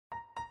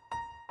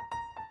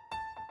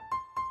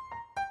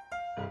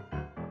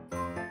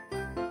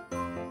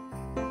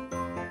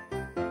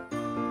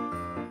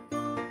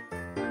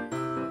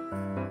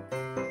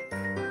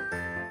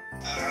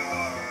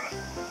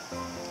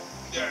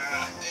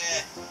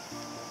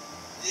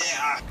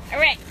All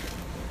right.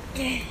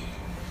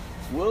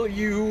 Will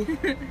you?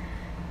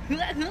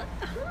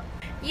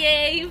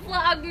 Yay,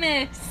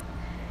 Vlogmas!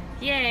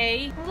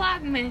 Yay,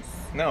 Vlogmas!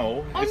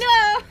 No. Oh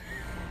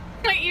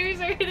no! My ears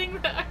are hitting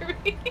the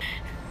RV.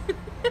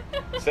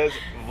 It says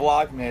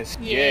Vlogmas.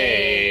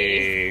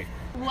 Yay!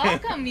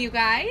 Welcome, you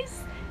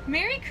guys.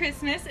 Merry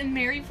Christmas and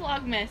Merry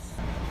Vlogmas.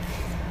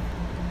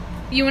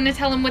 You want to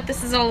tell them what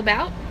this is all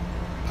about?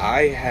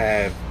 I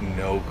have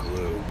no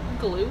glue.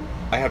 Glue?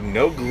 I have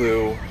no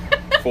glue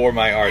for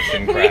my arts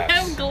and crafts.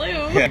 We have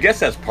glue. I guess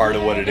that's part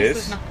of what it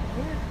is. Not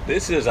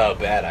This is a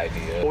bad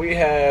idea. We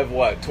have,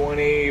 what,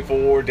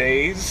 24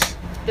 days?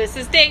 This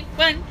is day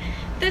one.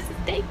 This is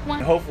day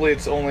one. Hopefully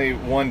it's only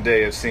one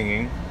day of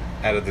singing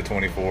out of the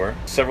 24.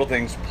 Several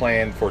things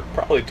planned for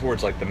probably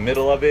towards like the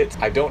middle of it.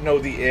 I don't know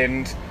the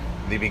end.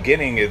 The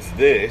beginning is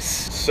this.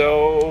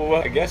 So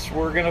I guess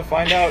we're gonna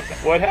find out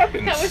what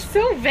happens. That was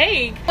so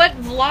vague. What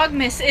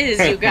Vlogmas is,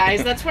 you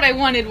guys. That's what I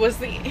wanted, was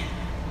the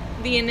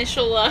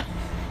initial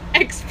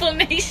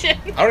explanation.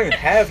 I don't even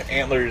have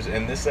antlers,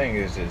 and this thing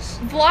is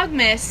just...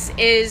 Vlogmas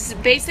is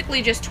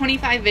basically just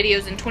 25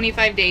 videos in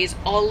 25 days,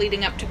 all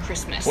leading up to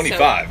Christmas.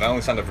 25. So I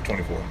only signed up for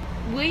 24.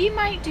 we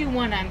might do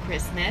one on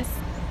Christmas.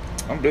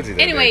 I'm busy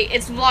that Anyway, day.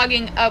 it's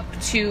vlogging up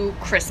to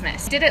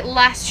Christmas. Did it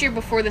last year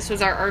before this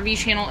was our RV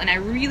channel, and I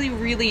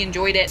really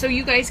enjoyed it. So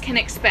you guys can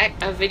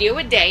expect a video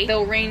a day.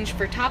 They'll range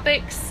for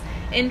topics,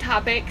 in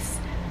topics,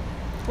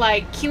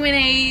 like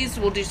Q&As.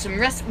 We'll do some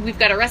we've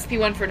got a recipe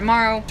one for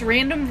tomorrow.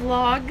 Random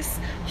vlogs,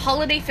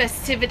 holiday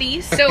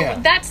festivities. So Yeah.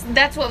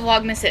 that's what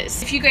Vlogmas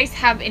is. If you guys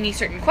have any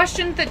certain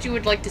questions that you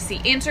would like to see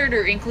answered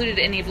or included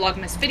in a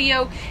Vlogmas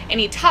video,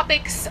 any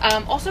topics,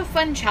 also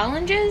fun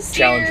challenges.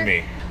 Challenge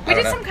me. We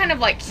did some kind of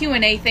like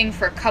Q&A thing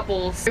for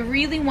couples. I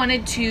really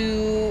wanted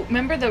to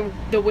remember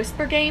the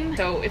whisper game.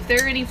 So if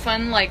there are any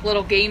fun like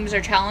little games or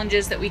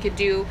challenges that we could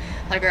do,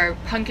 like our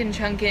pumpkin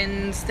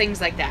chunkins,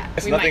 things like that.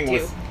 It's we nothing might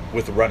do.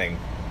 with running.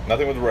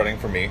 Nothing with running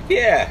for me.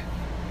 Yeah.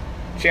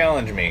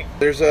 Challenge me.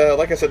 There's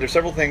like I said, there's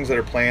several things that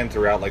are planned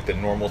throughout like the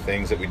normal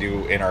things that we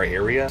do in our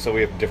area. So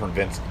we have different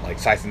events like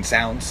Sights and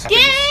Sounds.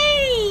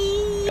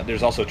 Yay!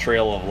 There's also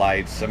Trail of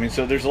Lights. I mean,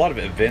 so there's a lot of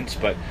events,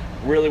 but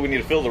really we need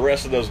to fill the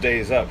rest of those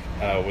days up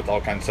with all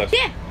kinds of stuff.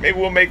 Yeah. Maybe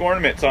we'll make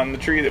ornaments on the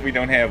tree that we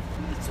don't have.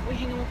 That's what we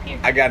hang them up here.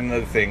 I got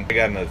another thing.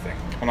 I'm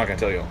not gonna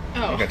tell you.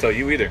 I'm not gonna tell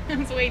you either. I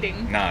was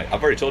waiting. Nah,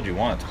 I've already told you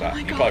once, but my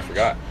you gosh. probably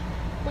forgot.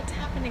 What's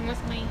happening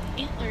with my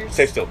antlers?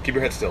 Stay still. Keep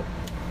your head still.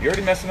 You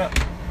already messing up?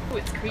 Oh,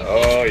 it's creepy.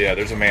 Oh yeah,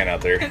 there's a man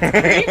out there.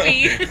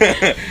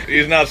 It's creepy.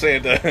 He's not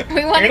Santa.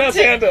 You're not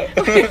Santa.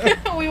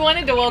 We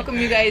wanted to welcome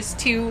you guys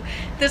to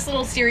this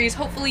little series.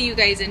 Hopefully you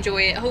guys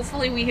enjoy it.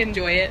 Hopefully we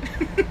enjoy it.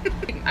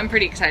 I'm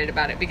pretty excited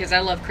about it because I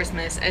love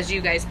Christmas, as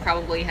you guys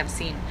probably have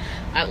seen.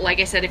 Like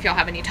I said, if y'all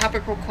have any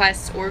topic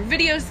requests or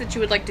videos that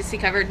you would like to see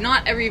covered,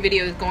 not every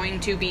video is going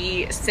to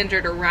be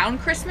centered around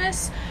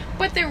Christmas,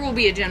 but there will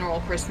be a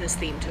general Christmas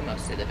theme to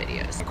most of the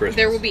videos. Christmas.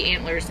 There will be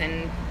antlers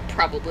in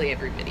probably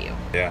every video.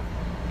 Yeah.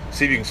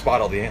 See if you can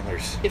spot all the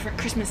antlers. Different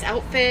Christmas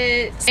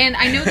outfits. And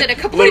I know that a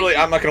couple Literally,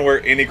 I'm not going to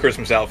wear any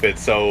Christmas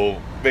outfits,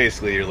 so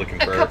basically you're looking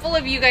for a couple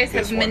of you guys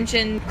have this one.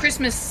 mentioned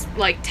Christmas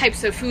like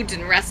types of foods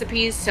and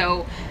recipes.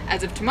 So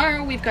as of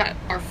tomorrow, we've got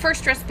our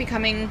first recipe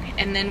coming,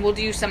 and then we'll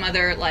do some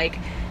other like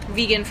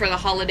vegan for the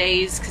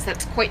holidays because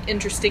that's quite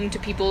interesting to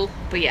people.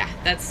 But yeah,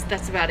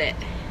 that's about it.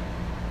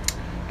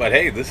 But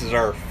hey, this is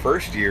our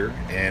first year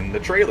in the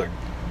trailer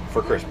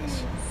for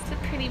Christmas. It's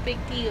a pretty big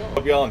deal.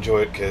 Hope y'all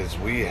enjoy it because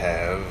we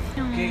have...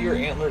 Get your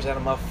antlers out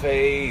of my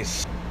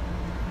face.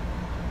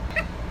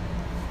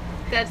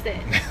 That's it.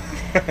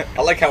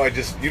 I like how you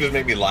just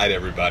make me lie to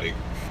everybody.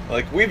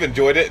 Like, we've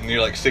enjoyed it, and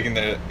you're like sticking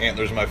the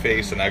antlers in my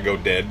face, and I go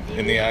dead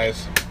in the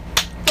eyes.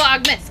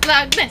 Vlogmas,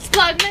 Vlogmas,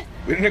 Vlogmas.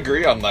 We didn't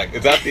agree on like,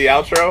 is that the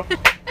outro?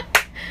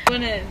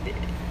 I'm gonna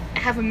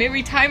have a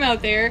merry time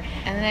out there,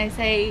 and then I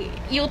say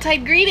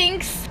Yuletide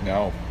greetings.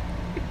 No.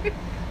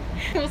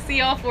 We'll see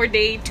y'all for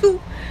day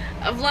 2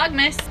 of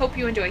Vlogmas. Hope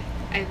you enjoy.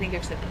 I think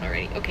I've said that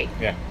already. Okay.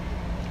 Yeah.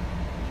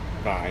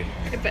 Bye.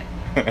 But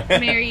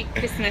Merry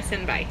Christmas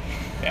and bye.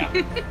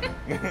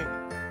 Yeah.